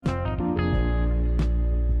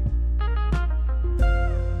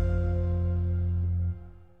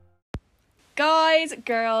Guys,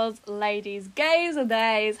 girls, ladies, gays and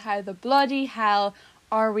theys, how the bloody hell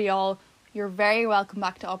are we all? You're very welcome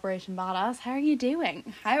back to Operation Badass. How are you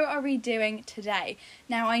doing? How are we doing today?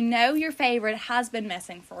 Now, I know your favourite has been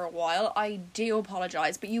missing for a while. I do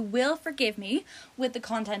apologise, but you will forgive me with the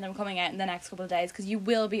content I'm coming out in the next couple of days because you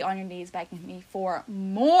will be on your knees begging me for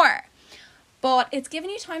more. But it's given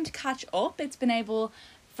you time to catch up. It's been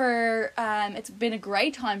a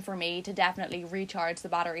great time for me to definitely recharge the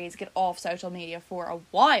batteries, get off social media for a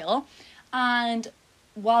while. And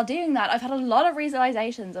while doing that, I've had a lot of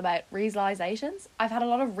realizations about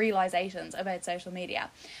social media.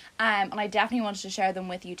 And I definitely wanted to share them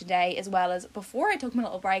with you today, as well as before I took my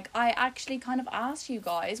little break, I actually kind of asked you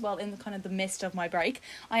guys, well, in the midst of my break,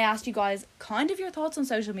 I asked you guys kind of your thoughts on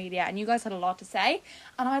social media, and you guys had a lot to say,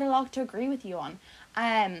 and I had a lot to agree with you on.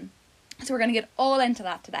 So we're going to get all into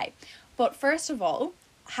that today. But first of all,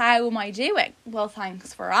 how am I doing? Well,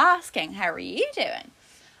 thanks for asking. How are you doing?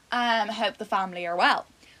 Hope the family are well.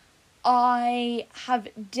 I have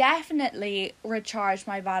definitely recharged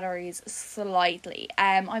my batteries slightly.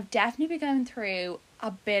 I've definitely been going through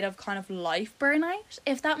a bit of kind of life burnout,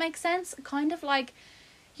 if that makes sense. Kind of like,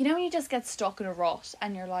 you know, when you just get stuck in a rut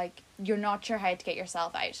and you're not sure how to get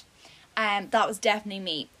yourself out. That was definitely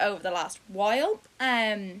me over the last while.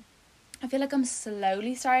 I feel like I'm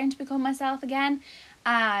slowly starting to become myself again.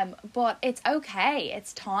 But it's okay.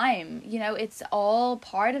 It's time. You know, it's all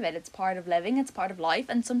part of it. It's part of living. It's part of life.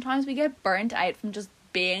 And sometimes we get burnt out from just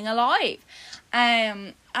being alive.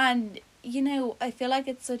 And, you know, I feel like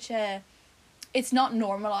it's not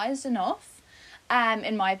normalized enough,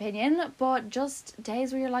 in my opinion. But just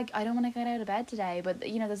days where you're like, I don't want to get out of bed today. But,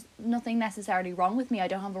 you know, there's nothing necessarily wrong with me. I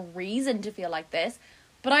don't have a reason to feel like this.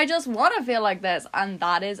 But I just want to feel like this, and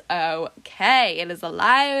that is okay. It is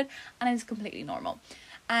allowed, and it's completely normal.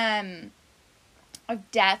 I've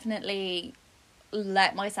definitely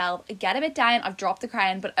let myself get a bit down. I've dropped the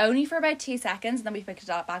crown, but only for about 2 seconds, and then we picked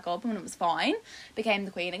it back up, and it was fine. Became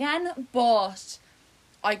the queen again, but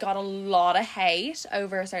I got a lot of hate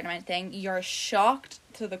over a certain amount of thing. You're shocked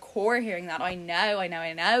to the core hearing that. I know.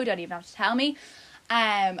 Don't even have to tell me.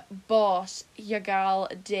 But your girl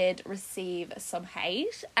did receive some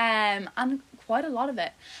hate, and quite a lot of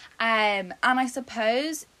it. And I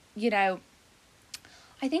suppose, you know,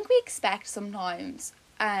 I think we expect sometimes,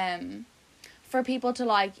 for people to,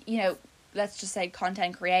 like, you know, let's just say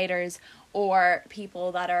content creators or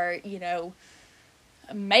people that are, you know,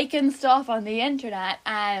 making stuff on the internet,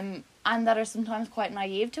 and that are sometimes quite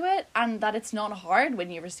naive to it, and that it's not hard when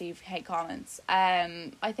you receive hate comments.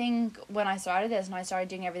 I think when I started this and I started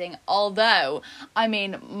doing everything, although, I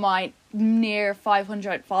mean, my near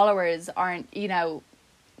 500 followers aren't, you know,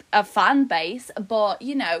 a fan base, but,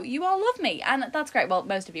 you know, you all love me, and that's great. Well,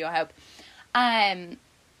 most of you, I hope.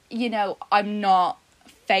 You know, I'm not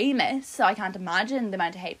famous, so I can't imagine the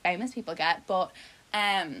amount of hate famous people get, but,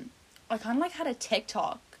 I kind of, like, had a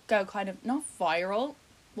TikTok go kind of, not viral,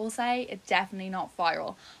 we'll say. It's definitely not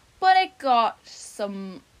viral, but it got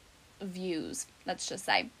some views, let's just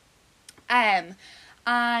say. And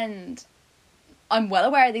I'm well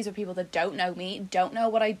aware these are people that don't know me, don't know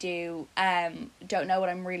what I do, don't know what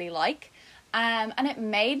I'm really like. And it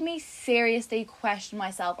made me seriously question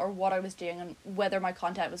myself or what I was doing and whether my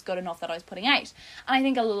content was good enough that I was putting out. And I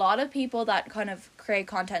think a lot of people that kind of create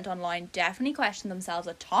content online definitely question themselves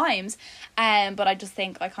at times. But I just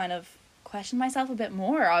think I kind of questioned myself a bit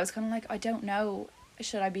more. I was kind of like, I don't know,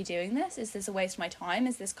 should I be doing this? Is this a waste of my time?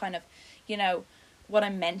 Is this kind of, you know, what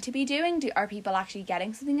I'm meant to be doing? Are people actually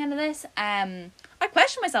getting something out of this? I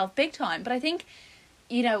question myself big time, but I think,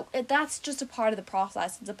 you know, that's just a part of the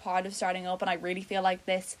process. It's a part of starting up, and I really feel like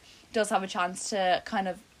this does have a chance to kind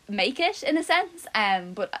of make it in a sense.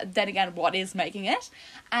 But then again, what is making it?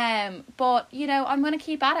 But, you know, I'm going to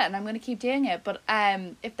keep at it and I'm going to keep doing it. But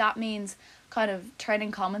if that means kind of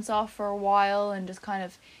turning comments off for a while and just kind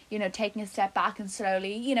of, you know, taking a step back and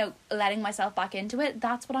slowly, you know, letting myself back into it,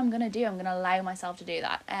 that's what I'm going to do. I'm going to allow myself to do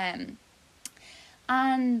that.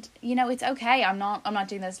 And, you know, it's okay. I'm not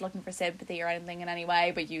doing this looking for sympathy or anything in any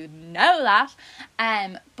way, but you know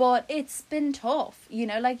that. But it's been tough, you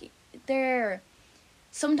know, like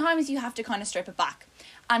sometimes you have to kind of strip it back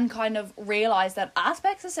and kind of realize that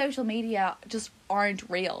aspects of social media just aren't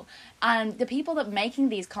real. And the people that making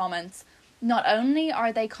these comments, not only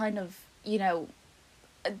are they kind of, you know,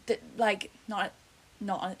 like not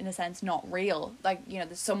in a sense not real, like, you know,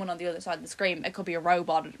 there's someone on the other side of the screen. It could be a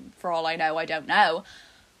robot for all I know, I don't know,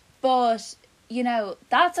 but, you know,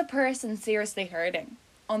 that's a person seriously hurting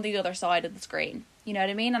on the other side of the screen, you know what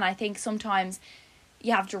I mean? And I think sometimes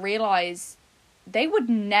you have to realize they would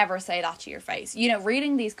never say that to your face. You know,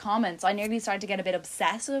 reading these comments, I nearly started to get a bit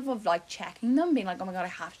obsessive of like checking them, being like, oh my God, I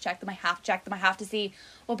have to check them, I have to check them, I have to see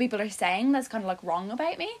what people are saying that's kind of like wrong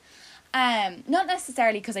about me. Not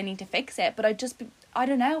necessarily because I need to fix it, but I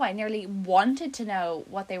don't know, I nearly wanted to know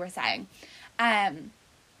what they were saying.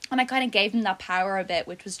 And I kind of gave them that power a bit,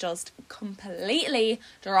 which was just completely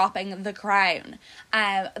dropping the crown.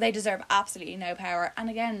 They deserve absolutely no power. And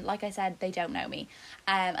again, like I said, they don't know me.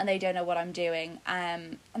 And they don't know what I'm doing.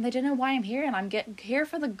 And they don't know why I'm here. And I'm here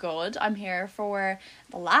for the good. I'm here for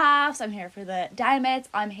the laughs. I'm here for the downmates.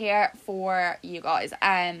 I'm here for you guys.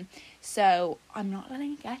 So I'm not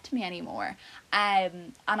letting it get to me anymore.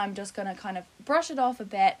 And I'm just going to kind of brush it off a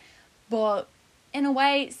bit. But in a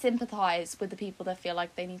way, sympathise with the people that feel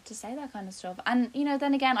like they need to say that kind of stuff. And, you know,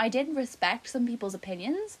 then again, I did respect some people's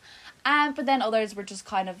opinions, but then others were just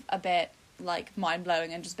kind of a bit, like,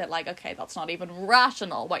 mind-blowing and just a bit like, okay, that's not even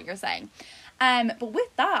rational, what you're saying. But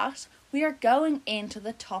with that, we are going into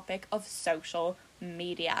the topic of social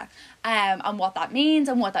media, and what that means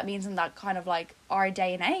in that kind of, like, our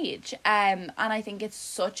day and age. And I think it's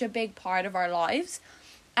such a big part of our lives,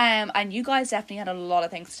 and you guys definitely had a lot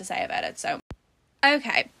of things to say about it, so...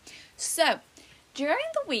 Okay, so during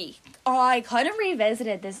the week, I kind of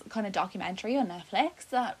revisited this kind of documentary on Netflix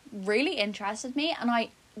that really interested me, and I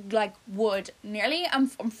I'm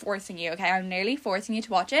forcing you, okay? I'm nearly forcing you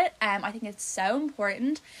to watch it. I think it's so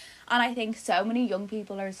important, and I think so many young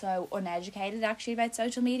people are so uneducated actually about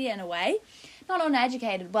social media in a way. Not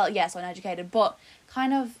uneducated, well, yes, uneducated, but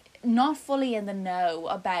kind of not fully in the know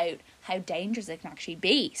about how dangerous it can actually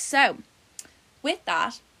be. So, with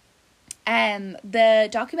that, the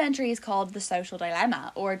documentary is called The Social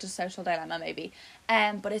Dilemma, or just Social Dilemma maybe,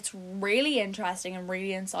 but it's really interesting and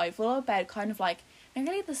really insightful about kind of like not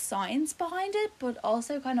really the science behind it, but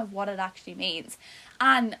also kind of what it actually means.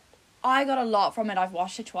 And I got a lot from it. I've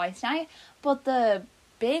watched it twice now, but the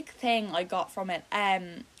big thing I got from it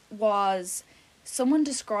was someone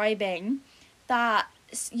describing that,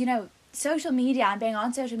 you know, social media and being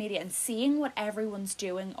on social media and seeing what everyone's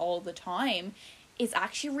doing all the time is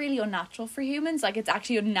actually really unnatural for humans. Like, it's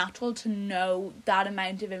actually unnatural to know that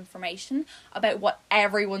amount of information about what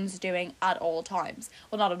everyone's doing at all times.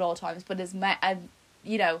 Well, not at all times, but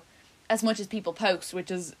you know, as much as people post,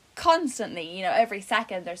 which is constantly, you know, every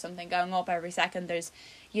second there's something going up, every second there's,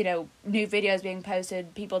 you know, new videos being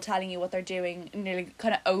posted, people telling you what they're doing, nearly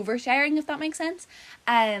kind of oversharing, if that makes sense.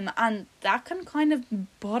 And that can kind of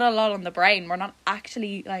put a lot on the brain. We're not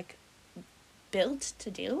actually, like, built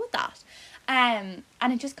to deal with that. And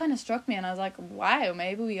it just kind of struck me, and I was like, wow,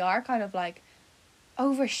 maybe we are kind of like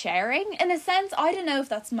oversharing in a sense. I don't know if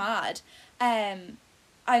that's mad. And,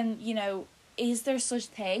 you know, is there such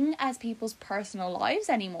thing as people's personal lives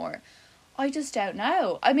anymore? I just don't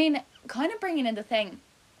know. I mean, kind of bringing in the thing.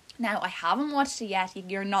 Now, I haven't watched it yet.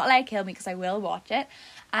 You're not allowed to kill me because I will watch it.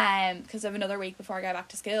 Because I have another week before I go back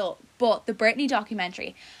to school. But the Britney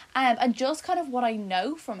documentary. And just kind of what I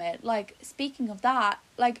know from it. Like, speaking of that,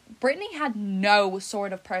 like, Britney had no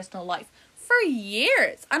sort of personal life for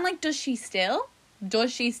years. And, like, does she still?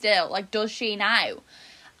 Like, does she now?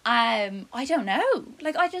 I don't know.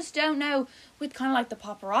 Like, I just don't know, with kind of like the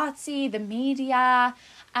paparazzi, the media,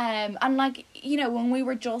 and like, you know, when we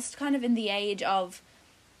were just kind of in the age of,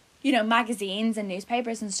 you know, magazines and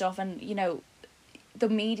newspapers and stuff, and, you know, the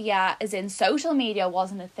media, as in social media,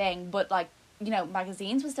 wasn't a thing, but, like, you know,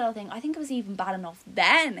 magazines was still a thing. I think it was even bad enough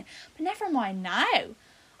then, but never mind now.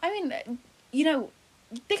 I mean, you know,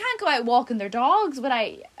 they can't go out walking their dogs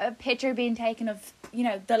without a picture being taken of, you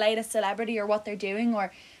know, the latest celebrity or what they're doing,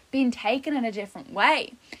 or being taken in a different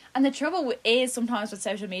way. And the trouble is sometimes with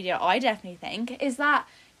social media, I definitely think, is that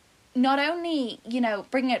not only, you know,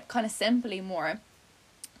 bringing it kind of simply more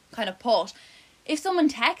kind of put, if someone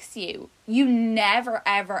texts you, you never,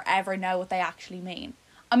 ever, ever know what they actually mean.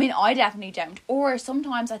 I mean, I definitely don't. Or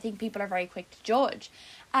sometimes I think people are very quick to judge.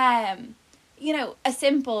 You know, a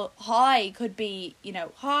simple hi could be, you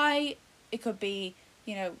know, hi. It could be,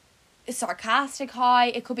 you know, a sarcastic hi.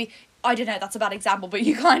 It could be, I don't know, that's a bad example, but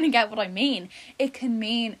you kind of get what I mean. It can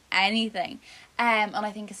mean anything. And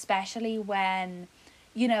I think especially when,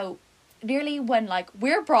 you know, nearly when, like,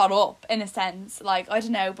 we're brought up in a sense, like, I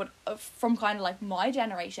don't know, but from kind of like my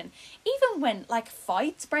generation, even when, like,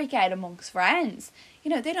 fights break out amongst friends,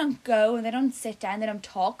 you know, they don't go and they don't sit down, they don't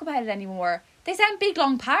talk about it anymore. They send big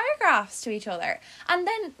long paragraphs to each other, and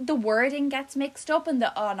then the wording gets mixed up, and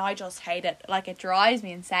and I just hate it. Like, it drives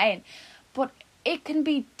me insane. But it can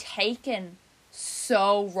be taken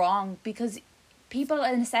so wrong, because people,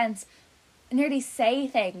 in a sense, nearly say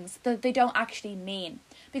things that they don't actually mean.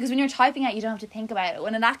 Because when you're typing out, you don't have to think about it.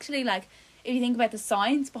 When it actually, like, if you think about the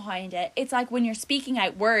science behind it, it's like when you're speaking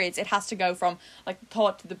out words, it has to go from like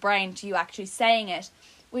thought to the brain to you actually saying it,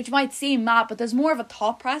 which might seem mad, but there's more of a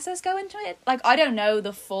thought process go into it. Like, I don't know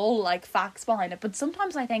the full, like, facts behind it, but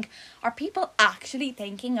sometimes I think, are people actually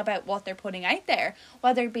thinking about what they're putting out there?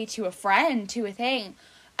 Whether it be to a friend, to a thing,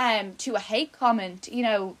 to a hate comment, you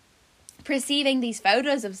know, perceiving these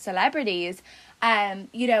photos of celebrities,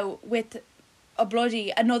 you know, with a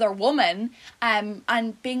bloody another woman,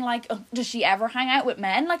 and being like, oh, does she ever hang out with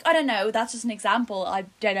men? Like, I don't know, that's just an example. I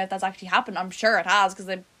don't know if that's actually happened. I'm sure it has,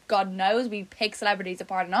 because God knows we pick celebrities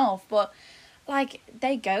apart enough, but like,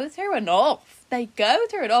 they go through enough.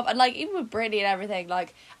 And like, even with Britney and everything,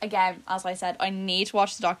 like, again, as I said, I need to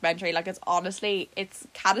watch the documentary. Like, it's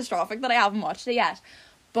catastrophic that I haven't watched it yet,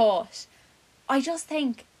 but I just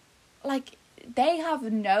think, like, they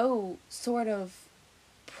have no sort of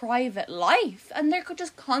private life, and they're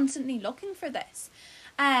just constantly looking for this.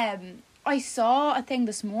 I saw a thing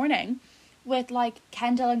this morning with like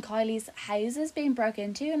Kendall and Kylie's houses being broke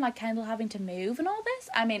into, and like Kendall having to move and all this.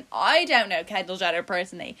 I mean, I don't know Kendall Jenner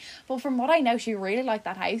personally, but from what I know, she really liked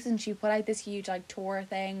that house, and she put out this huge like tour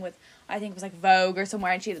thing with, I think it was like Vogue or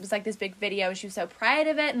somewhere, and it was like this big video, and she was so proud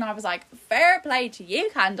of it, and I was like, fair play to you,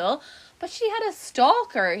 Kendall. But she had a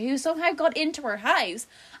stalker who somehow got into her house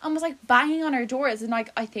and was like banging on her doors, and like,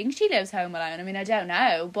 I think she lives home alone. I mean, I don't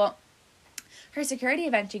know, but her security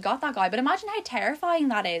eventually got that guy. But imagine how terrifying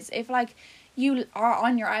that is if like you are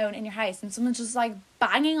on your own in your house and someone's just like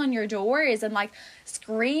banging on your doors and like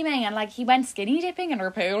screaming, and like he went skinny dipping in her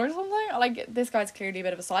pool or something. Like, this guy's clearly a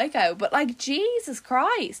bit of a psycho, but like, Jesus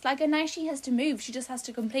Christ, like, and now she has to move. She just has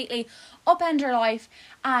to completely upend her life,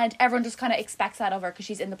 and everyone just kind of expects that of her because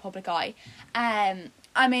she's in the public eye.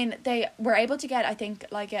 I mean, they were able to get, I think,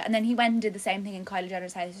 like, and then he went and did the same thing in Kylie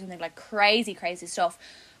Jenner's house or something, like crazy stuff.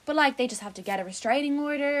 But like, they just have to get a restraining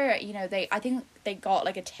order, you know, I think they got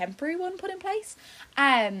like a temporary one put in place.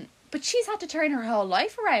 But she's had to turn her whole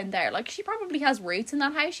life around there. Like, she probably has roots in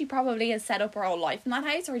that house. She probably has set up her whole life in that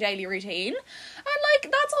house, her daily routine. And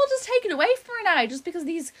like, that's all just taken away from her now, just because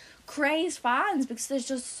these crazed fans, because there's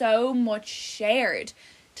just so much shared,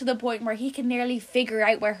 to the point where he can nearly figure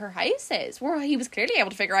out where her house is. Where he was clearly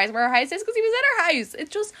able to figure out where her house is because he was in her house. It's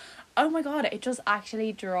just, oh my God, it just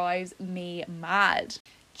actually drives me mad.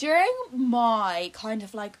 During my kind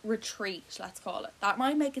of like retreat, let's call it, that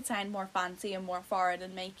might make it sound more fancy and more foreign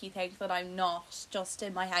and make you think that I'm not just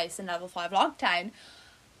in my house in level 5 lockdown.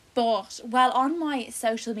 But, well, on my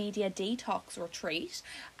social media detox retreat,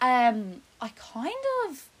 I kind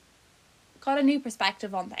of got a new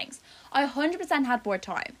perspective on things. I 100% had more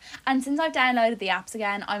time, and since I've downloaded the apps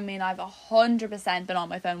again, I mean, I've 100% been on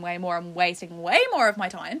my phone way more and wasting way more of my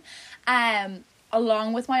time,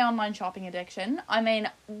 along with my online shopping addiction. I mean,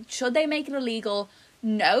 should they make it illegal?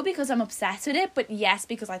 No, because I'm obsessed with it, but yes,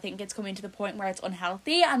 because I think it's coming to the point where it's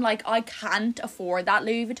unhealthy, and like, I can't afford that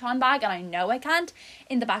Louis Vuitton bag, and I know I can't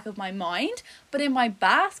in the back of my mind, but in my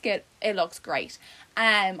basket it looks great.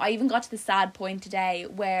 I even got to the sad point today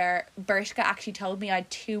where Bershka actually told me I had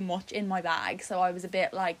too much in my bag, so I was a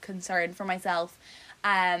bit like concerned for myself,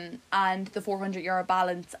 and the €400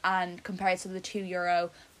 balance, and compared to the €2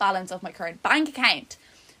 balance of my current bank account.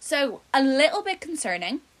 So a little bit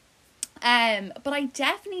concerning. But I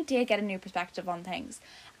definitely did get a new perspective on things.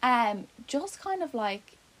 Just kind of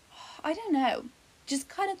like, I don't know, just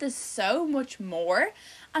kind of there's so much more,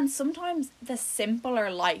 and sometimes the simpler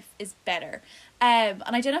life is better. And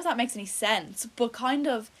I don't know if that makes any sense, but kind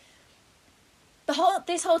of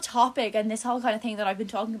this whole topic and this whole kind of thing that I've been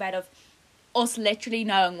talking about of us literally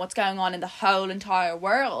knowing what's going on in the whole entire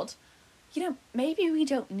world, you know, maybe we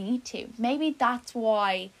don't need to. Maybe that's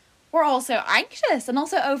why we're all so anxious and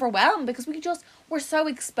also overwhelmed, because we're so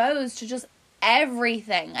exposed to just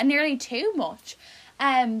everything and nearly too much,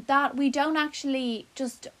 that we don't actually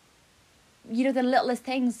just, you know, the littlest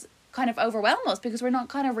things kind of overwhelm us, because we're not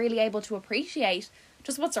kind of really able to appreciate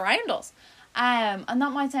just what's around us. And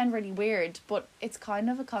that might sound really weird, but it's kind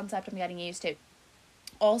of a concept I'm getting used to.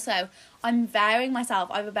 Also, I'm vowing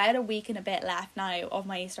myself, I've about a week and a bit left now of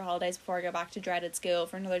my Easter holidays before I go back to dreaded school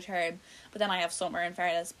for another term, but then I have summer in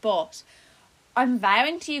fairness. But I'm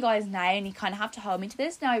vowing to you guys now, and you kind of have to hold me to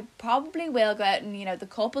this. Now, I probably will go out and, you know, the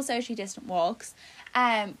couple socially distant walks,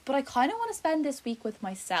 but I kind of want to spend this week with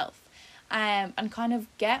myself, and kind of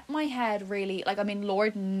get my head really, like, I mean,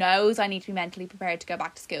 Lord knows I need to be mentally prepared to go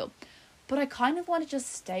back to school. But I kind of want to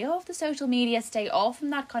just stay off the social media, stay off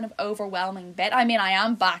from that kind of overwhelming bit. I mean, I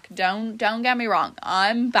am back. Don't get me wrong.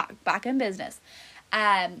 I'm back in business.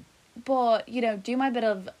 But, you know, do my bit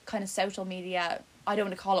of kind of social media. I don't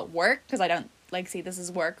want to call it work, because I don't like see this as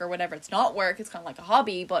work or whatever. It's not work. It's kind of like a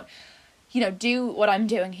hobby. But do what I'm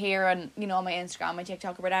doing here and, on my Instagram, my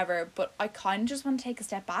TikTok or whatever, but I kind of just want to take a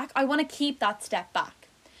step back. I want to keep that step back.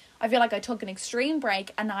 I feel like I took an extreme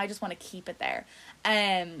break and now I just want to keep it there.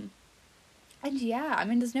 And yeah, I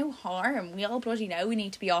mean, there's no harm. We all bloody know we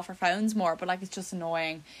need to be off our phones more, but like, it's just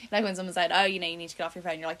annoying. Like when someone said, oh, you need to get off your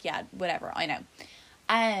phone, you're like, yeah, whatever, I know.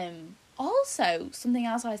 Also, something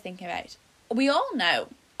else I was thinking about. We all know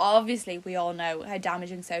how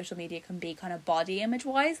damaging social media can be kind of body image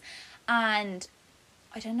wise. And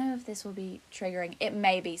I don't know if this will be triggering. It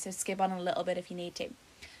may be, so skip on a little bit if you need to.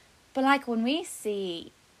 But like when we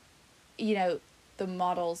see, the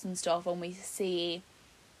models and stuff, and we see,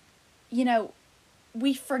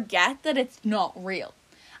 we forget that it's not real.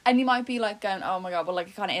 And you might be like going, oh my God, well, like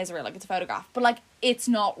it kind of is real, like it's a photograph. But like it's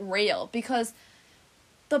not real, because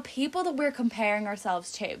the people that we're comparing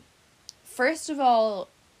ourselves to, first of all,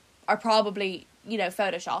 are probably,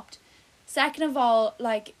 photoshopped. Second of all,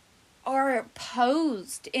 like, are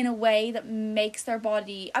posed in a way that makes their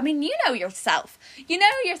body... I mean, yourself.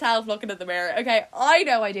 Yourself looking at the mirror. Okay, I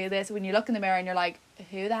know I do this. When you look in the mirror and you're like,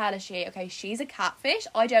 who the hell is she? Okay, she's a catfish.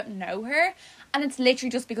 I don't know her. And it's literally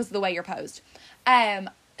just because of the way you're posed.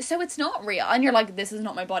 So it's not real. And you're like, this is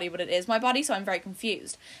not my body, but it is my body, so I'm very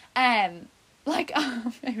confused.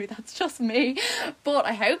 Maybe that's just me, but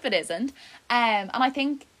I hope it isn't. And I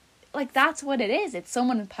think, like, that's what it is. It's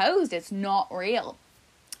someone posed. It's not real.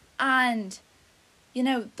 And,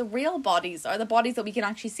 the real bodies are the bodies that we can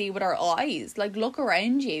actually see with our eyes. Like, look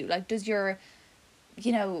around you. Like, does your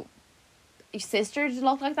sister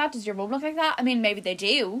look like that? Does your mum look like that? I mean, maybe they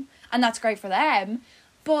do, and that's great for them.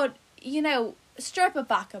 But, strip it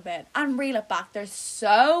back a bit and reel it back. There's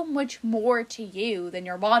so much more to you than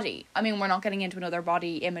your body. I mean, we're not getting into another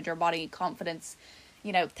body image or body confidence,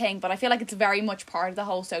 thing, but I feel like it's very much part of the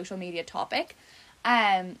whole social media topic.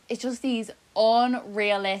 It's just these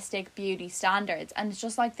unrealistic beauty standards, and it's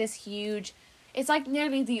just like this huge, it's like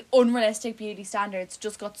nearly the unrealistic beauty standards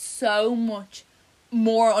just got so much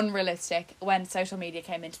more unrealistic when social media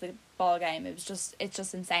came into the ball game. It's just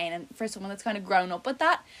insane. And for someone that's kind of grown up with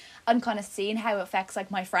that and kind of seen how it affects like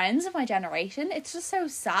my friends of my generation, it's just so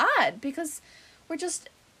sad, because we're just,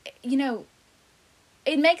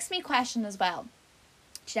 it makes me question as well.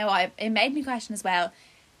 It made me question as well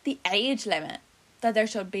the age limit that there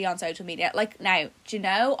should be on social media. Like, now,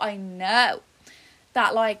 I know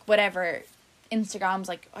that, like, whatever, Instagram's,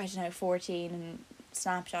 like, 14, and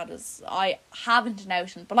Snapchat is, I haven't a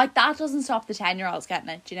notion, but, like, that doesn't stop the 10-year-olds getting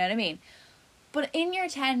it, do you know what I mean? But in your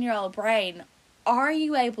 10-year-old brain, are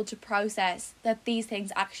you able to process that these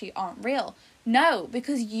things actually aren't real? No,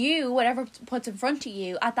 because you, whatever puts in front of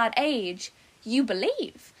you at that age, you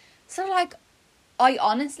believe. So, like, I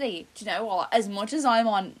honestly, do you know what, as much as I'm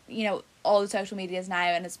on, all the social medias now,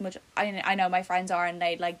 and as much I know my friends are, and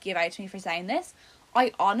they'd like give out to me for saying this,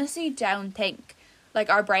 I honestly don't think like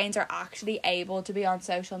our brains are actually able to be on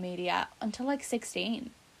social media until like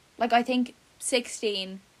 16. Like, I think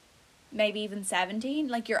 16, maybe even 17,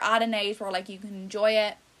 like you're at an age where like you can enjoy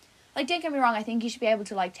it. Like, don't get me wrong, I think you should be able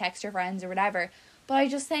to like text your friends or whatever, but I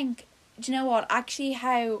just think, do you know what, actually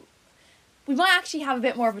how we might actually have a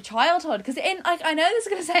bit more of a childhood, because I know this is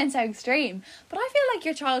going to sound so extreme, but I feel like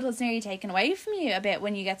your childhood's nearly taken away from you a bit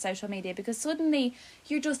when you get social media, because suddenly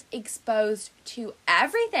you're just exposed to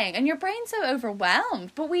everything and your brain's so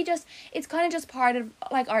overwhelmed. But it's kind of just part of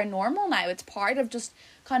like our normal now. It's part of just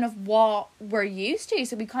kind of what we're used to,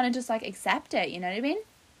 so we kind of just like accept it, you know what I mean?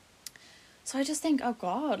 So I just think, oh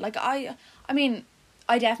God, like I mean,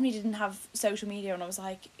 I definitely didn't have social media when I was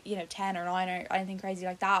like, 10 or 9 or anything crazy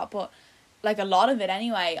like that, but like a lot of it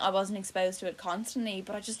anyway, I wasn't exposed to it constantly.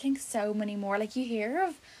 But I just think so many more, like you hear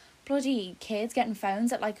of bloody kids getting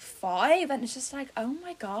phones at like 5, and it's just like, oh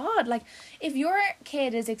my God, like if your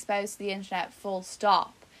kid is exposed to the internet full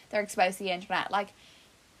stop, they're exposed to the internet. Like,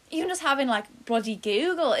 even just having like bloody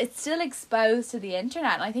Google, it's still exposed to the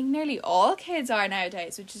internet, and I think nearly all kids are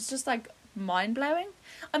nowadays, which is just like mind-blowing.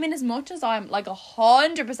 I mean, as much as I'm like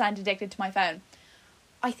 100% addicted to my phone,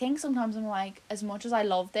 I think sometimes I'm like, as much as I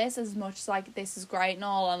love this, as much as like this is great and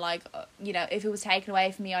all, and like if it was taken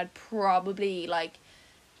away from me, I'd probably like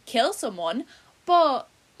kill someone. But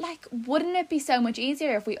like, wouldn't it be so much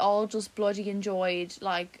easier if we all just bloody enjoyed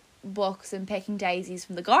like books and picking daisies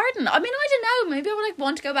from the garden? I mean, I don't know, maybe I would like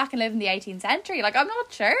want to go back and live in the 18th century. Like, I'm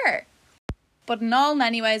not sure. But in all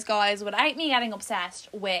anyways, guys, without me getting obsessed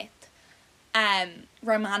with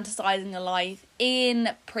romanticizing a life in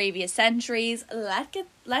previous centuries,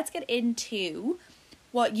 let's get into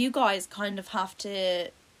what you guys kind of have to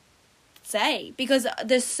say, because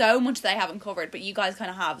there's so much they haven't covered, but you guys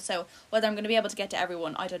kind of have. So whether I'm going to be able to get to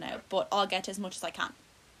everyone, I don't know, but I'll get to as much as I can.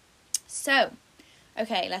 So,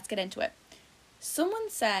 okay, let's get into it. Someone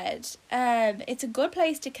said, it's a good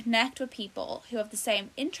place to connect with people who have the same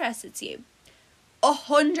interests as you.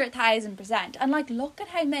 100,000%. And like, look at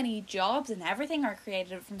how many jobs and everything are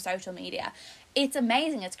created from social media. It's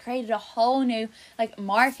amazing. It's created a whole new like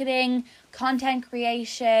marketing, content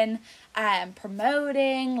creation,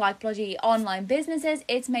 promoting, like bloody online businesses.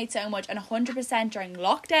 It's made so much, and 100% during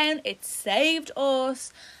lockdown, it saved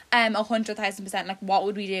us 100,000%. Like, what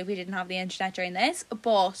would we do if we didn't have the internet during this?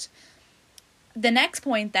 But the next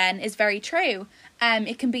point then is very true.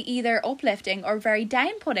 It can be either uplifting or very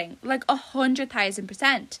down-putting, like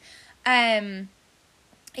 100,000%.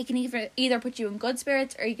 It can either put you in good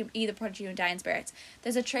spirits, or you can either put you in down spirits.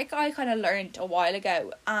 There's a trick I kind of learned a while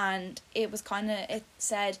ago, and it was it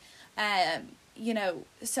said,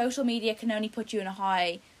 social media can only put you in a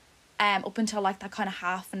high up until like that kind of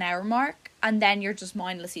half an hour mark, and then you're just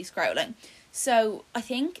mindlessly scrolling. So I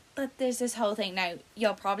think that there's this whole thing now.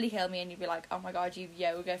 You'll probably kill me and you'll be like, oh my god, you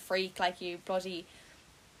yoga freak, like you bloody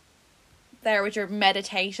there with your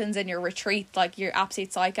meditations and your retreat, like you're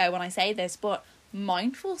absolute psycho when I say this. But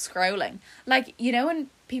mindful scrolling, like, you know, when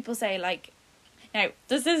people say like, now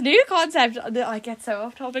there's this new concept, I get so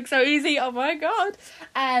off topic so easy, oh my god,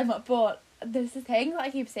 but there's this thing that I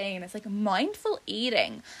keep saying, and it's like mindful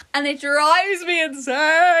eating, and it drives me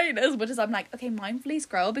insane as much as I'm like, okay, mindfully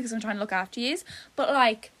scroll because I'm trying to look after you, but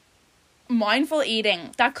like mindful eating,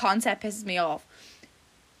 that concept pisses me off.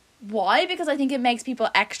 Why? Because I think it makes people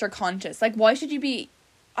extra conscious. Like, why should you be,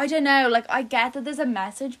 I don't know, like, I get that there's a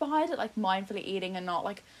message behind it, like mindfully eating and not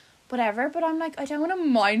like whatever, but I'm like, I don't want to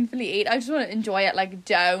mindfully eat, I just want to enjoy it. Like,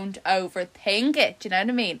 don't overthink it, do you know what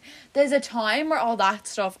I mean? There's a time where all that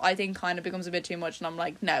stuff I think kind of becomes a bit too much, and I'm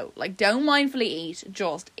like, no, like, don't mindfully eat,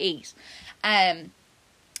 just eat.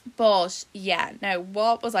 But yeah, no,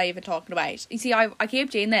 what was I even talking about? You see, I keep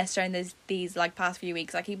doing this during these like past few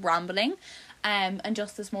weeks. I keep rambling. And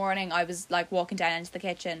just this morning I was like walking down into the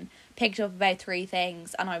kitchen, picked up about 3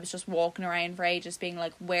 things, and I was just walking around for ages being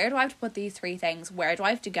like, where do I have to put these 3 things? Where do I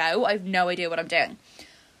have to go? I have no idea what I'm doing.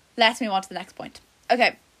 Let's move on to the next point.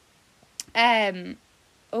 Okay.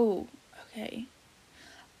 Okay.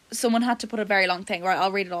 Someone had to put a very long thing. Right,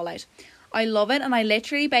 I'll read it all out. I love it, and I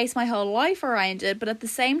literally base my whole life around it, but at the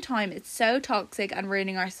same time it's so toxic and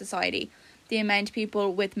ruining our society. The amount of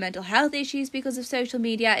people with mental health issues because of social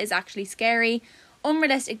media is actually scary.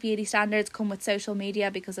 Unrealistic beauty standards come with social media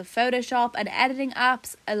because of Photoshop and editing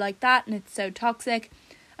apps like that, and it's so toxic.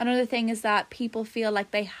 Another thing is that people feel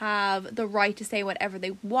like they have the right to say whatever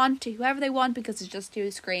they want to whoever they want because it's just to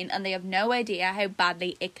a screen, and they have no idea how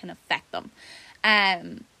badly it can affect them.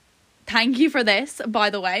 Thank you for this, by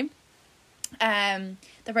the way.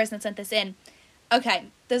 The person that sent this in. Okay,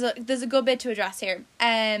 there's a good bit to address here.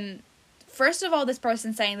 First of all, this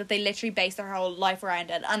person's saying that they literally base their whole life around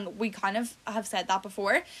it, and we kind of have said that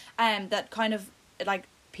before, that kind of like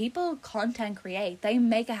people content create, they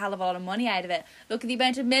make a hell of a lot of money out of it. Look at the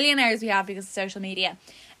amount of millionaires we have because of social media.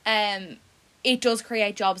 It does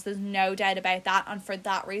create jobs, there's no doubt about that, and for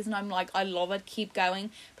that reason I'm like, I love it, keep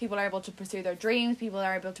going. People are able to pursue their dreams, people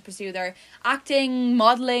are able to pursue their acting,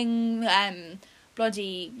 modelling,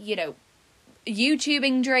 bloody, you know,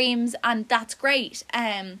 YouTubing dreams, and that's great.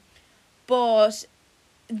 But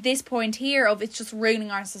this point here of it's just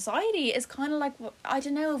ruining our society is kind of like, I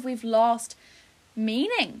don't know if we've lost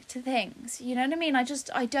meaning to things, you know what I mean?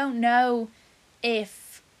 I don't know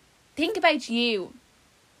if, think about you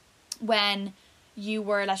when you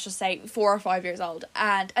were, let's just say, 4 or 5 years old,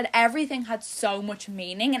 and everything had so much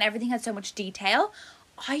meaning and everything had so much detail.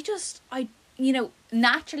 You know,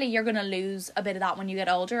 naturally you're going to lose a bit of that when you get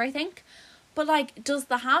older, I think. But like, does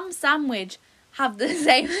the ham sandwich have the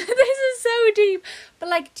same, this is so deep, but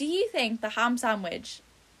like, do you think the ham sandwich,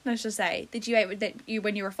 let's just say, that you ate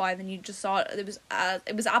when you were 5 and you just saw it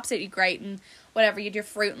was absolutely great and whatever, you had your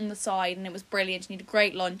fruit on the side and it was brilliant and you had a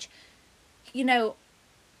great lunch, you know,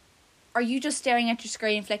 are you just staring at your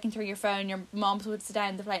screen, flicking through your phone, your mom would sit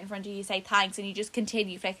down the plate in front of you, say thanks, and you just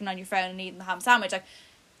continue flicking on your phone and eating the ham sandwich? Like,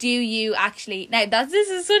 do you actually, now this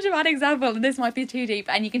is such a bad example and this might be too deep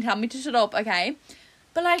and you can tell me to shut up, okay,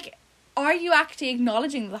 but like, are you actually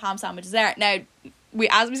acknowledging that the ham sandwich is there? Now,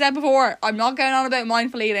 as we said before, I'm not going on about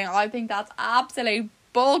mindful eating. I think that's absolute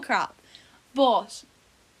bullcrap. But,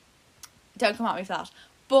 don't come at me for that.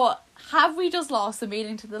 But, have we just lost the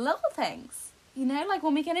meaning to the little things? You know, like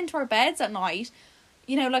when we get into our beds at night,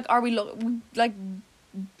 you know, like, are we like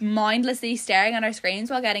mindlessly staring at our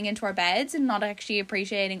screens while getting into our beds and not actually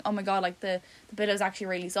appreciating, oh my god, like the pillow's actually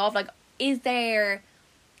really soft? Like, is there,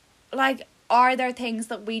 like, are there things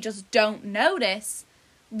that we just don't notice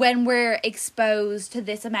when we're exposed to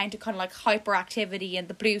this amount of kind of like hyperactivity and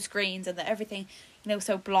the blue screens and the everything,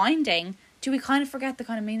 so blinding, do we kind of forget the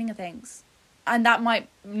kind of meaning of things? And that might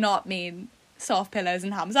not mean soft pillows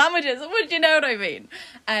and ham sandwiches, but you know what I mean.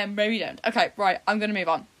 Maybe you don't. Okay, right, I'm going to move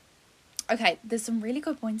on. Okay, there's some really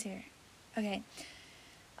good points here. Okay.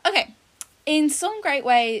 In some great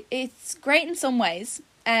way, it's great in some ways.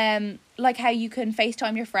 Like how you can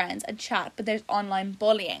FaceTime your friends and chat, but there's online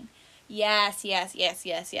bullying. Yes. I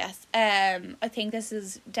think this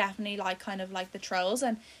is definitely like kind of like the trolls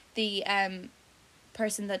and the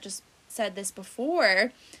person that just said this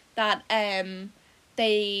before, that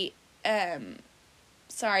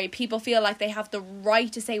people feel like they have the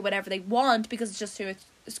right to say whatever they want because it's just through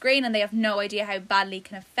a screen and they have no idea how badly it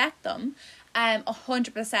can affect them.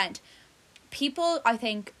 100%. People, I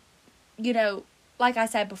think, like I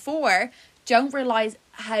said before, don't realise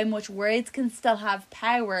how much words can still have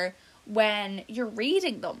power when you're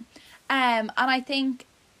reading them. And I think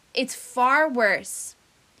it's far worse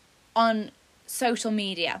on social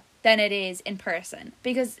media than it is in person.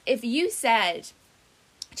 Because if you said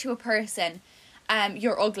to a person,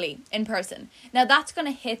 you're ugly in person, now that's going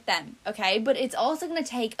to hit them, okay? But it's also going to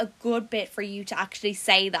take a good bit for you to actually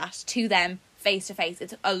say that to them face to face.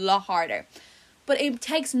 It's a lot harder. But it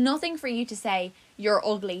takes nothing for you to say you're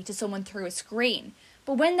ugly to someone through a screen.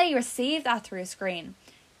 But when they receive that through a screen,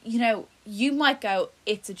 you might go,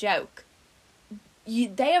 it's a joke.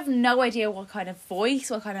 They have no idea what kind of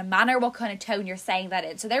voice, what kind of manner, what kind of tone you're saying that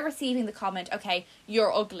in. So they're receiving the comment, okay,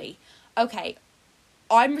 you're ugly. Okay,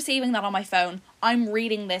 I'm receiving that on my phone. I'm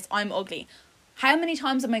reading this, I'm ugly. How many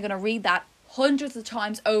times am I going to read that? Hundreds of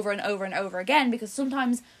times over and over and over again, because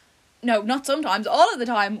not sometimes, all of the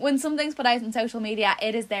time, when something's put out on social media,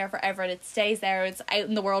 it is there forever and it stays there. It's out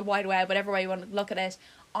in the World Wide Web, whatever way you want to look at it.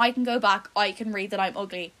 I can go back, I can read that I'm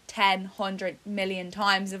ugly 10, 100 million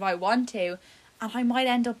times if I want to, and I might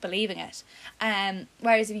end up believing it.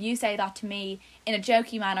 Whereas if you say that to me in a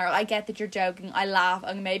jokey manner, I get that you're joking, I laugh,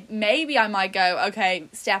 and maybe I might go, okay,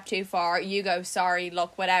 step too far, you go, sorry,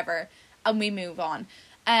 look, whatever, and we move on.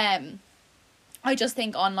 I just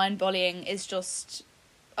think online bullying is just,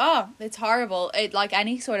 it's horrible. It, like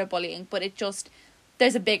any sort of bullying, but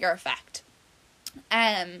there's a bigger effect.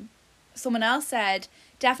 Someone else said,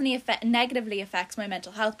 definitely negatively affects my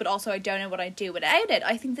mental health, but also I don't know what I'd do without it.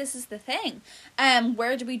 I think this is the thing.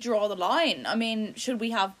 Where do we draw the line? I mean, should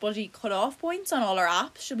we have bloody cut-off points on all our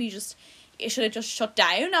apps? Should it just shut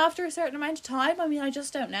down after a certain amount of time? I mean, I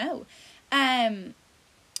just don't know.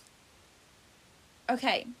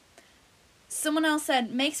 Okay. Someone else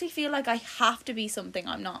said, makes me feel like I have to be something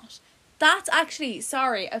I'm not. That's actually,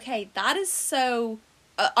 sorry, okay, that is so,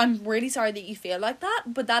 I'm really sorry that you feel like that,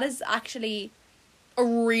 but that is actually a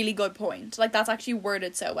really good point. Like, that's actually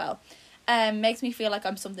worded so well. Makes me feel like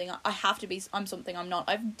I'm something, I have to be, I'm something I'm not.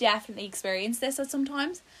 I've definitely experienced this at some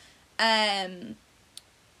times.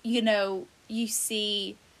 You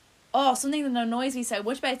see, something that annoys me so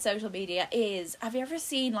much about social media is, have you ever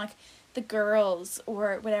seen, like, the girls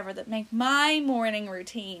or whatever that make my morning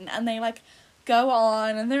routine, and they like go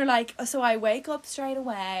on and they're like, so I wake up straight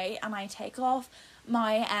away and I take off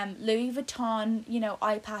my Louis Vuitton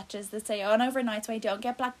eye patches that say on overnight so I don't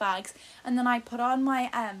get black bags, and then I put on my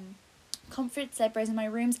comfort slippers and my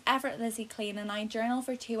room's effortlessly clean, and I journal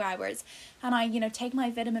for 2 hours, and I take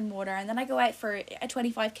my vitamin water, and then I go out for a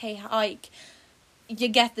 25k hike. You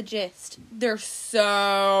get the gist. They're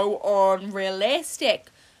so unrealistic.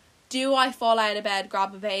 Do I fall out of bed,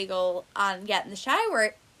 grab a bagel, and get in the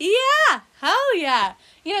shower? Yeah, hell yeah.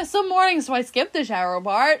 Some mornings do I skip the shower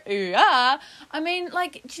part? Yeah. I mean,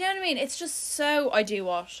 like, do you know what I mean? It's just so, I do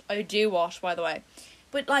wash, by the way.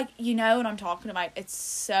 But, like, you know what I'm talking about. It's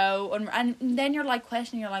so, and then you're, like,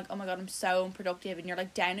 questioning, you're like, oh my God, I'm so unproductive, and you're,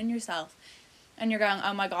 like, down on yourself. And you're going,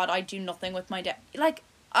 oh my God, I do nothing with my day. Like,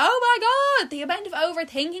 oh my God, the amount of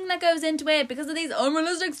overthinking that goes into it because of these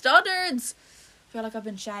unrealistic standards. I feel like I've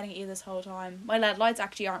been shouting at you this whole time. My LED lights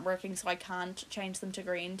actually aren't working, so I can't change them to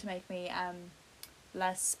green to make me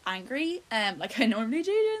less angry, like I normally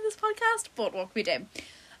do during this podcast, but what can we do?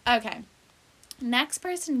 Okay. Next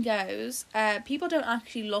person goes, people don't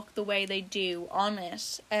actually look the way they do on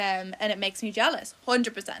it, and it makes me jealous,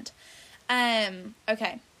 100%.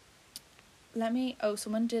 Okay.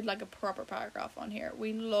 Someone did like a proper paragraph on here.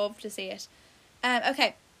 We love to see it.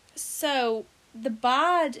 Okay, so the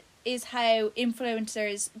bad is how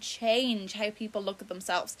influencers change how people look at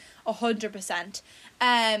themselves, 100%.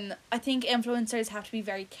 I think influencers have to be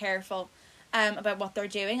very careful about what they're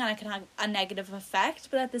doing, and it can have a negative effect,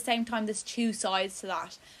 but at the same time there's two sides to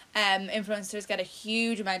that. Influencers get a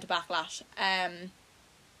huge amount of backlash.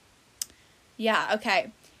 Yeah,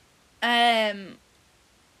 okay.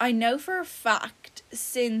 I know for a fact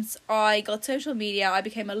since I got social media, I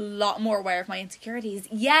became a lot more aware of my insecurities.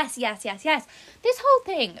 Yes. This whole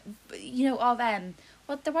thing, of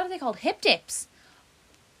what are they called? Hip dips,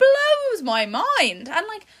 blows my mind. And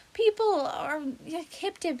like, people are like,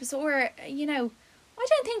 hip dips, or I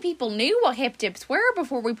don't think people knew what hip dips were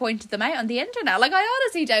before we pointed them out on the internet. Like, I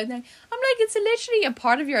honestly don't think. I'm like, it's literally a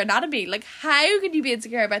part of your anatomy. Like, how can you be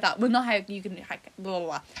insecure about that? Well, not how you can, blah, blah,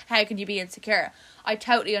 blah. How can you be insecure? I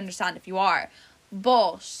totally understand if you are.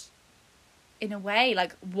 But, in a way,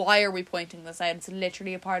 like, why are we pointing this out? It's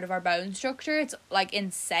literally a part of our bone structure. It's, like,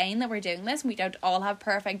 insane that we're doing this. We don't all have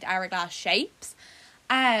perfect hourglass shapes.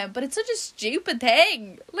 But it's such a stupid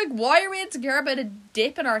thing. Like, why are we insecure about a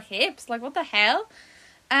dip in our hips? Like, what the hell?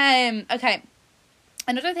 Okay.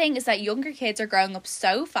 Another thing is that younger kids are growing up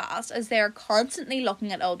so fast as they are constantly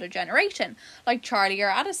looking at older generation, like Charlie or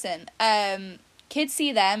Addison. Kids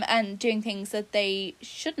see them and doing things that they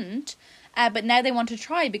shouldn't, but now they want to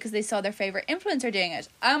try because they saw their favourite influencer doing it.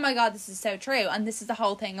 Oh my god, this is so true. And this is the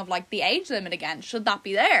whole thing of like the age limit again. Should that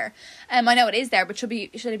be there? I know it is there, but should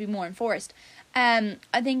it be more enforced? I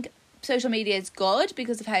think social media is good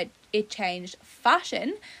because of how it changed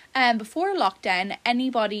fashion. Before lockdown,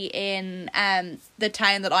 anybody in the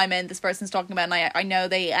town that I'm in, this person's talking about, and I know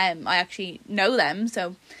they I actually know them,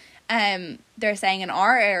 so they're saying in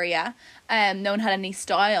our area no one had any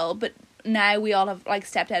style, but now we all have like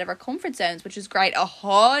stepped out of our comfort zones, which is great.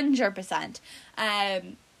 100%.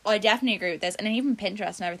 I definitely agree with this. And even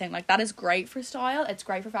Pinterest and everything, like, that is great for style. It's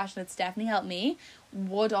great for fashion. It's definitely helped me.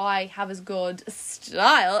 Would I have as good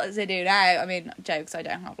style as I do now? I mean, jokes, I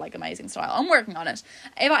don't have like amazing style. I'm working on it.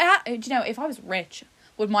 If I had, if I was rich,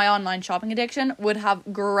 would my online shopping addiction would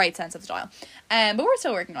have great sense of style. But we're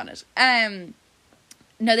still working on it.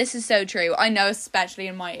 No, this is so true. I know, especially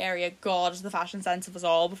in my area, God, the fashion sense of us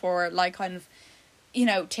all before, like, kind of,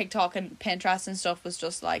 TikTok and Pinterest and stuff was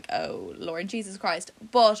just like, oh, Lord Jesus Christ.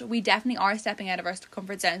 But we definitely are stepping out of our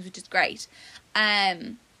comfort zones, which is great.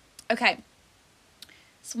 Okay.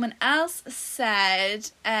 Someone else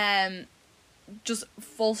said, just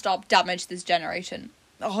full stop, damage this generation.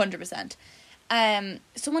 100%.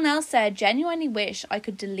 Someone else said, genuinely wish I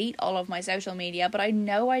could delete all of my social media, but I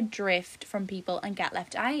know I drift from people and get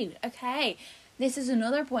left out. Okay. This is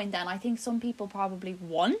another point then. I think some people probably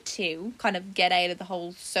want to kind of get out of the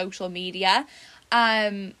whole social media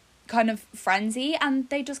kind of frenzy, and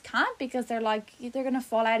they just can't because they're like, they're going to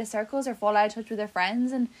fall out of circles or fall out of touch with their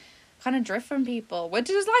friends and kind of drift from people, which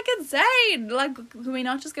is like insane. Like, can we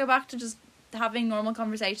not just go back to just having normal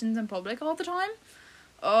conversations in public all the time?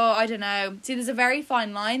 Oh, I don't know. See, there's a very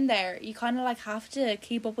fine line there. You kind of like have to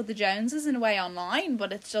keep up with the Joneses in a way online,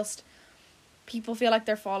 but it's just, people feel like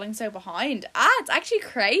they're falling so behind. It's actually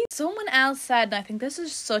crazy. Someone else said, and I think this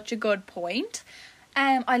is such a good point,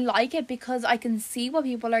 I like it because I can see what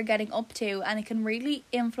people are getting up to and it can really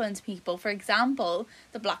influence people. For example,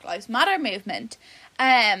 the Black Lives Matter movement.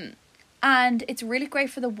 And it's really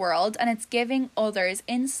great for the world, and it's giving others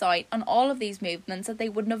insight on all of these movements that they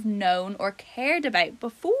wouldn't have known or cared about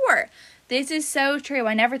before. This is so true.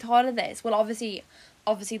 I never thought of this. Well, obviously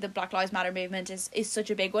the Black Lives Matter movement is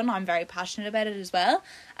such a big one. I'm very passionate about it as well,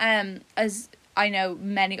 as I know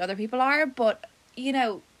many other people are. But,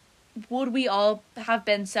 would we all have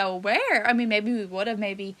been so aware? I mean, maybe we would have.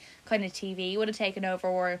 Maybe kind of TV would have taken over,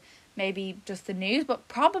 or maybe just the news, but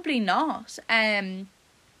probably not. We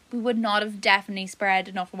would not have definitely spread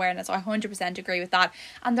enough awareness. I 100% agree with that.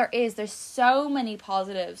 And there's so many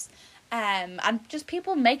positives, and just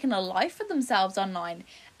people making a life for themselves online.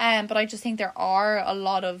 But I just think there are a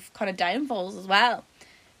lot of kind of downfalls as well.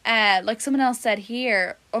 Like someone else said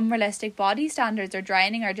here, unrealistic body standards are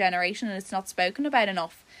draining our generation and it's not spoken about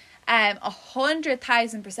enough.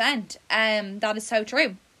 100,000%. That is so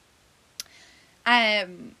true.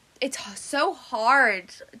 It's so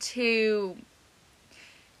hard to,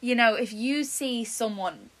 if you see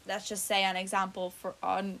someone, let's just say on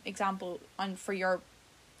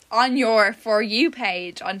your For You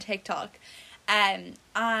page on TikTok, and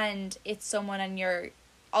it's someone and you're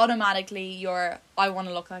automatically I want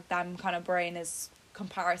to look like them kind of brain is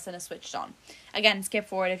comparison is switched on. Again, skip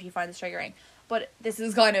forward if you find this triggering, but this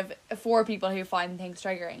is kind of for people who find things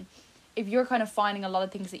triggering. If you're kind of finding a lot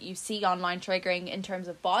of things that you see online triggering in terms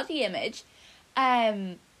of body image,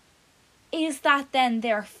 is that then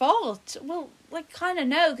their fault? Well, like, kind of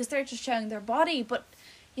no, because they're just showing their body. But,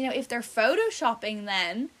 if they're photoshopping,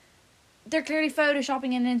 then they're clearly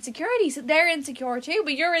photoshopping an insecurity. So they're insecure too,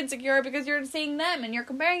 but you're insecure because you're seeing them and you're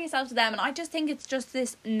comparing yourself to them. And I just think it's just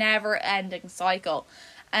this never-ending cycle.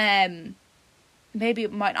 Maybe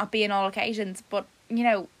it might not be in all occasions, but,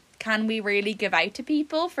 can we really give out to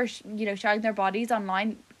people for, showing their bodies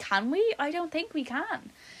online? Can we? I don't think we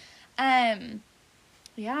can.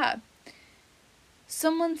 Yeah.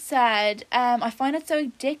 Someone said, I find it so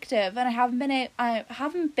addictive and I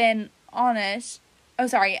haven't been on it. Oh,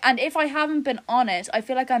 sorry. And if I haven't been on it, I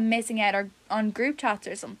feel like I'm missing out on group chats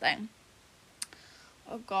or something.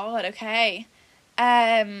 Oh, God, okay.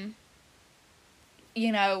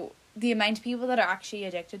 The amount of people that are actually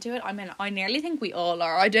addicted to it, I mean, I nearly think we all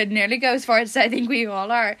are. I did nearly go as far as to say I think we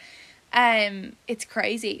all are. It's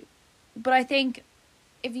crazy. But I think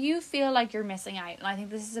if you feel like you're missing out, and I think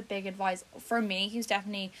this is a big advice for me, who's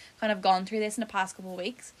definitely kind of gone through this in the past couple of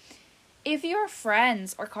weeks, if your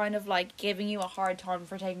friends are kind of like giving you a hard time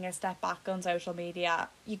for taking a step back on social media,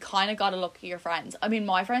 you kind of got to look at your friends. I mean,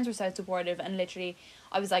 my friends were so supportive, and literally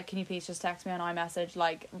I was like, can you please just text me on iMessage,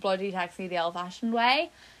 like bloody text me the old fashioned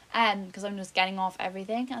way, because I'm just getting off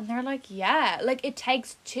everything. And they're like, yeah, like it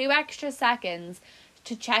takes 2 extra seconds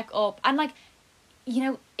to check up. And like,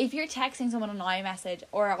 if you're texting someone on iMessage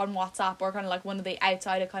or on WhatsApp or kind of like one of the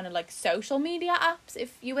outside of kind of like social media apps,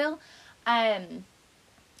 if you will,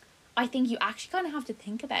 I think you actually kind of have to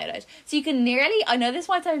think about it. So you can nearly, I know this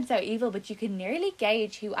might sound so evil, but you can nearly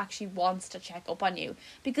gauge who actually wants to check up on you.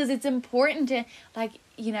 Because it's important to, like,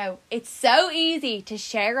 it's so easy to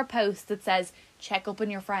share a post that says, check up on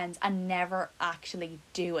your friends, and never actually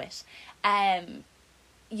do it.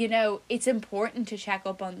 It's important to check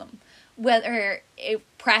up on them. Whether it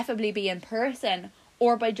preferably be in person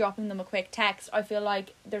or by dropping them a quick text. I feel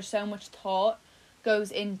like there's so much thought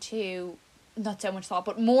goes into, not so much thought,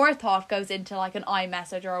 but more thought goes into like an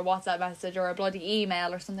iMessage or a WhatsApp message or a bloody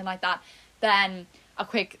email or something like that than a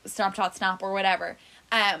quick Snapchat snap or whatever.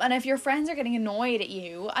 And if your friends are getting annoyed at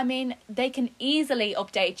you, I mean, they can easily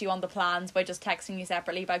update you on the plans by just texting you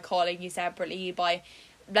separately, by calling you separately, by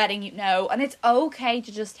letting you know. And it's okay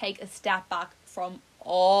to just take a step back from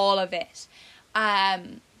all of it.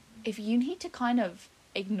 If you need to kind of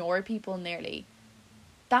ignore people nearly,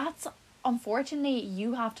 that's unfortunately,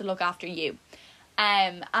 you have to look after you.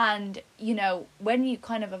 And when you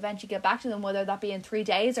kind of eventually get back to them, whether that be in 3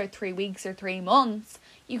 days or 3 weeks or 3 months,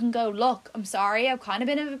 you can go, look, I'm sorry, I've kind of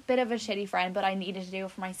been a bit of a shitty friend, but I needed to do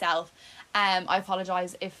it for myself. I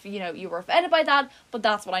apologize if you were offended by that, but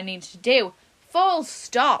that's what I needed to do. Full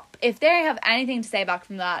stop. If they have anything to say back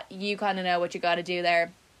from that, you kind of know what you got to do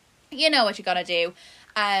there. You know what you got to do.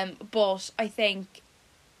 But I think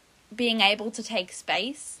being able to take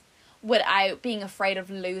space without being afraid of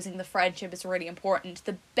losing the friendship is really important.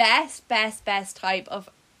 The best type of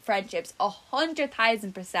friendships,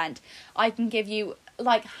 100,000%, I can give you,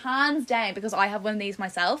 like, hands down, because I have one of these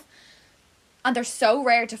myself, and they're so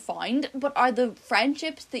rare to find, but are the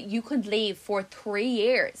friendships that you could leave for 3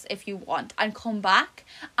 years if you want and come back,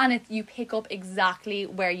 and if you pick up exactly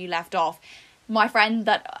where you left off. My friend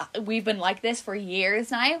that we've been like this for years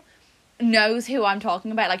now knows who I'm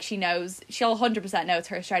talking about. Like, she'll 100% know it's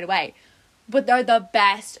her straight away. But they're the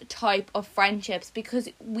best type of friendships, because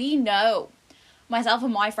we know, myself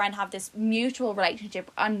and my friend have this mutual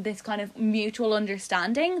relationship and this kind of mutual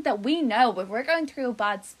understanding that we know if we're going through a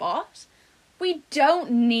bad spot, we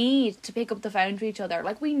don't need to pick up the phone to each other.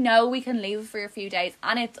 Like, we know we can leave for a few days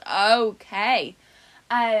and it's okay.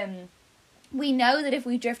 We know that if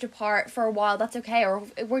we drift apart for a while, that's okay. Or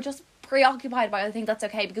if we're just preoccupied by other things, that's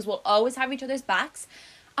okay, because we'll always have each other's backs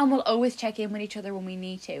and we'll always check in with each other when we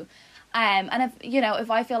need to. And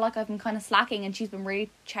if I feel like I've been kind of slacking and she's been really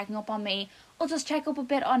checking up on me, I'll just check up a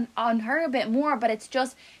bit on her a bit more. But it's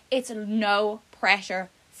no pressure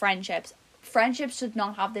friendships. Friendships should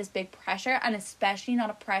not have this big pressure, and especially not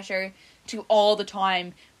a pressure to all the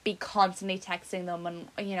time be constantly texting them and,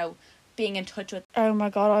 being in touch with. Oh my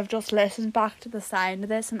God, I've just listened back to the sound of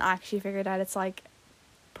this and actually figured out it's like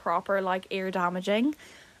proper like ear damaging.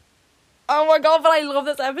 Oh my God, but I love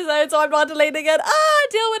this episode, so I'm not deleting it.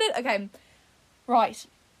 Deal with it. Okay. Right.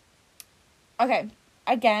 Okay.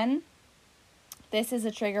 Again, this is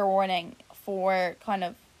a trigger warning for kind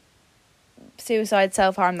of suicide,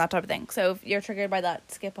 self-harm, that type of thing. So if you're triggered by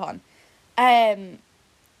that, skip on.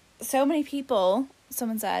 So many people,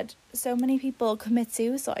 someone said, so many people commit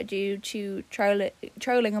suicide due to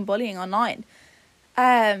trolling and bullying online.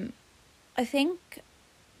 I think,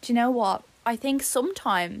 do you know what? I think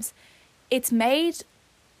sometimes it's made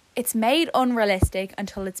unrealistic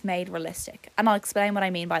until it's made realistic. And I'll explain what I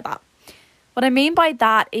mean by that. What I mean by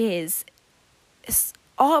that is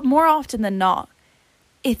more often than not,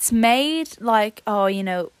 it's made like,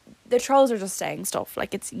 the trolls are just saying stuff.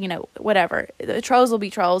 Like, it's, whatever. The trolls will be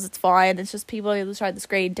trolls, it's fine. It's just people on the other side of the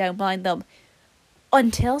screen, don't mind them.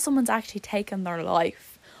 Until someone's actually taken their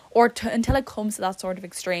life. or until it comes to that sort of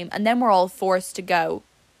extreme, and then we're all forced to go,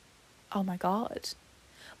 oh my God.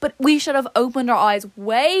 But we should have opened our eyes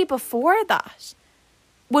way before that.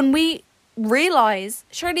 When we realise,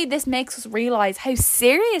 surely this makes us realise how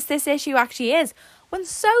serious this issue actually is. When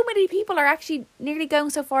so many people are actually nearly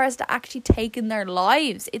going so far as to actually taking their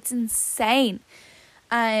lives. It's insane.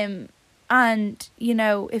 And, you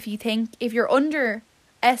know, if you're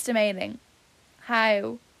underestimating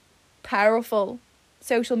how powerful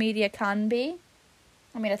social media can be,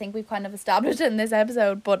 I mean, I think we've kind of established it in this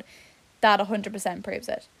episode, but that 100% proves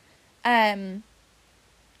it. A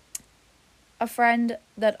friend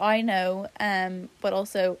that I know, but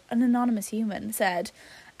also an anonymous human, said,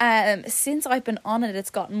 since I've been on it, it's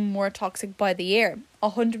gotten more toxic by the year.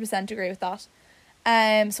 100% agree with that.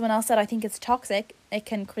 Someone else said, I think it's toxic. It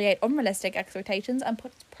can create unrealistic expectations and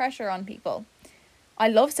puts pressure on people. I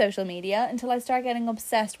love social media until I start getting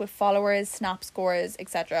obsessed with followers, snap scores,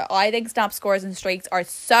 etc. I think snap scores and streaks are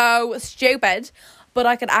so stupid, but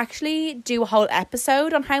I could actually do a whole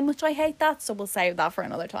episode on how much I hate that, so we'll save that for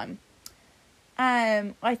another time.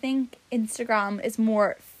 I think Instagram is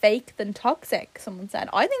more fake than toxic, someone said.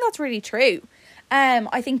 I think that's really true.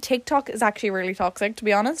 I think TikTok is actually really toxic, to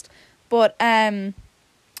be honest. But,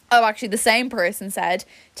 actually the same person said,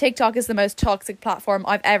 TikTok is the most toxic platform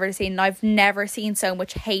I've ever seen. And I've never seen so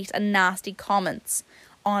much hate and nasty comments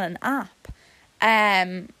on an app.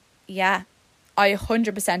 Yeah, I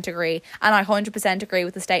 100% agree. And I 100% agree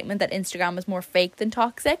with the statement that Instagram is more fake than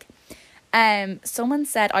toxic. Someone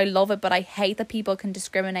said, I love it, but I hate that people can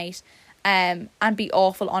discriminate and be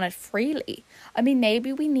awful on it freely. I mean,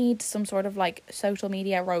 maybe we need some sort of like social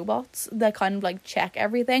media robots that kind of like check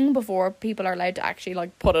everything before people are allowed to actually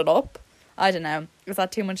like put it up. I don't know. Is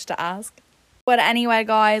that too much to ask? But anyway,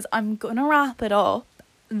 guys, I'm gonna wrap it up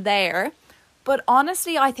there. But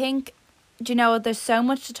honestly, I think, you know, there's so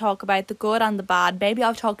much to talk about, the good and the bad. Maybe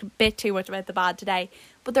I've talked a bit too much about the bad today,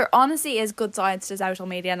 but there honestly is good sides to social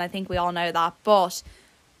media, and I think we all know that. But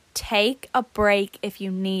take a break if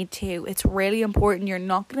you need to. It's really important. You're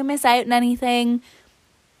not going to miss out on anything.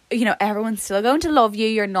 You know, everyone's still going to love you.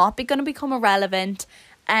 You're not going to become irrelevant.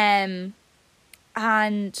 And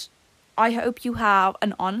I hope you have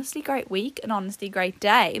an honestly great week, an honestly great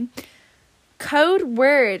day. Code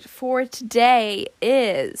word for today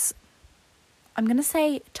is, I'm going to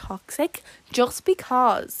say toxic, just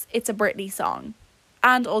because it's a Britney song.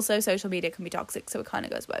 And also social media can be toxic, so it kind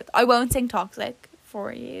of goes both. I won't sing toxic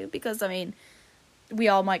for you because, I mean, we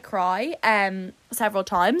all might cry several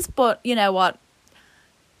times, but you know what?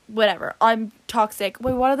 Whatever. I'm toxic.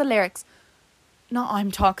 Wait, what are the lyrics? No, I'm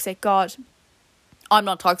toxic. God. I'm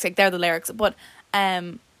not toxic. They're the lyrics. But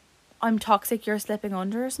I'm toxic, you're slipping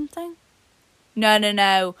under or something?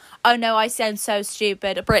 No. Oh no, I sound so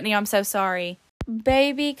stupid. Britney, I'm so sorry.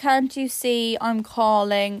 Baby, can't you see I'm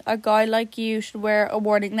calling? A guy like you should wear a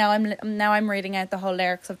warning. Now I'm reading out the whole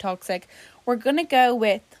lyrics of Toxic. We're gonna go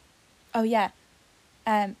with, oh yeah,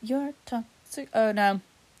 you're toxic. Oh no,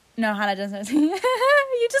 Hannah doesn't.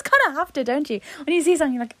 You just kind of have to, don't you? When you see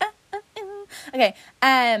something, you're like, Okay.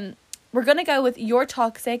 We're gonna go with you're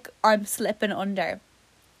toxic, I'm slipping under,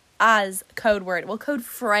 as code word, code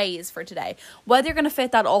phrase for today. Whether you're going to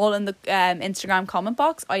fit that all in the Instagram comment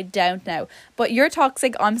box, I don't know. But you're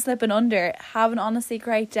toxic, I'm slipping under. Have an honestly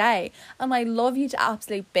great day. And I love you to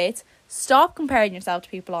absolute bits. Stop comparing yourself to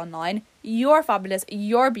people online. You're fabulous,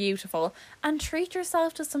 you're beautiful. And treat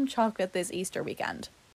yourself to some chocolate this Easter weekend.